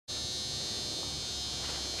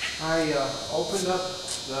I opened up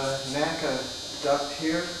the NACA duct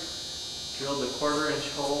here, drilled a 1/4-inch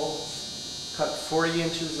hole, cut 40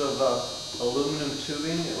 inches of aluminum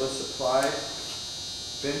tubing. It was supplied,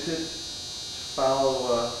 bent it to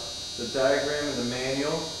follow the diagram in the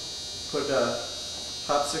manual, put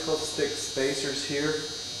popsicle stick spacers here,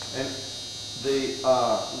 and the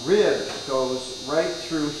rib goes right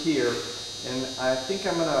through here, and I think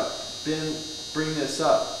I'm going to bring this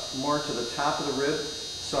up more to the top of the rib,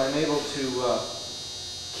 so I'm able to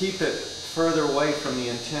keep it further away from the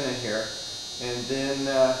antenna here. And then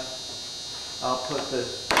I'll put the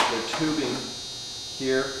tubing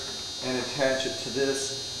here and attach it to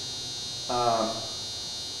this.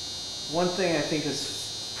 One thing I think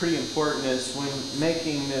is pretty important is when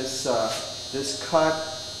making this this cut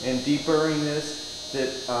and deburring this,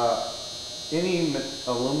 that any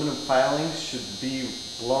aluminum filings should be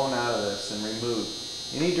blown out of this and removed.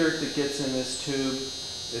 Any dirt that gets in this tube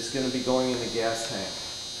is going to be going in the gas tank.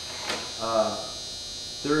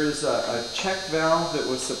 There is a check valve that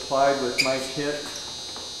was supplied with my kit,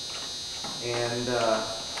 and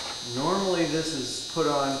normally this is put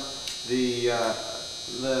on the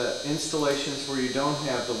installations where you don't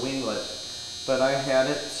have the winglet, but I had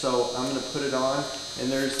it, so I'm going to put it on. And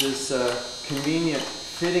there's this convenient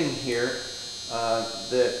fitting here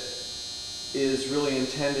that is really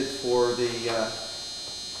intended for the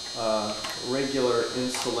regular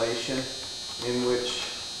installation, in which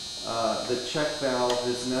the check valve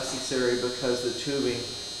is necessary because the tubing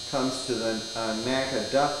comes to the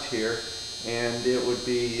NACA duct here, and it would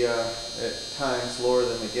be at times lower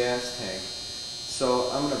than the gas tank. So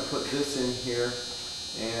I'm going to put this in here,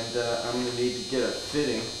 and I'm going to need to get a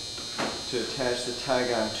fitting to attach the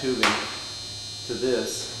Tygon tubing to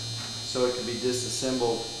this so it can be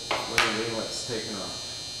disassembled when the winglet's taken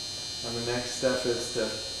off. And the next step is to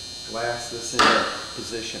glass this into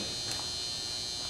position.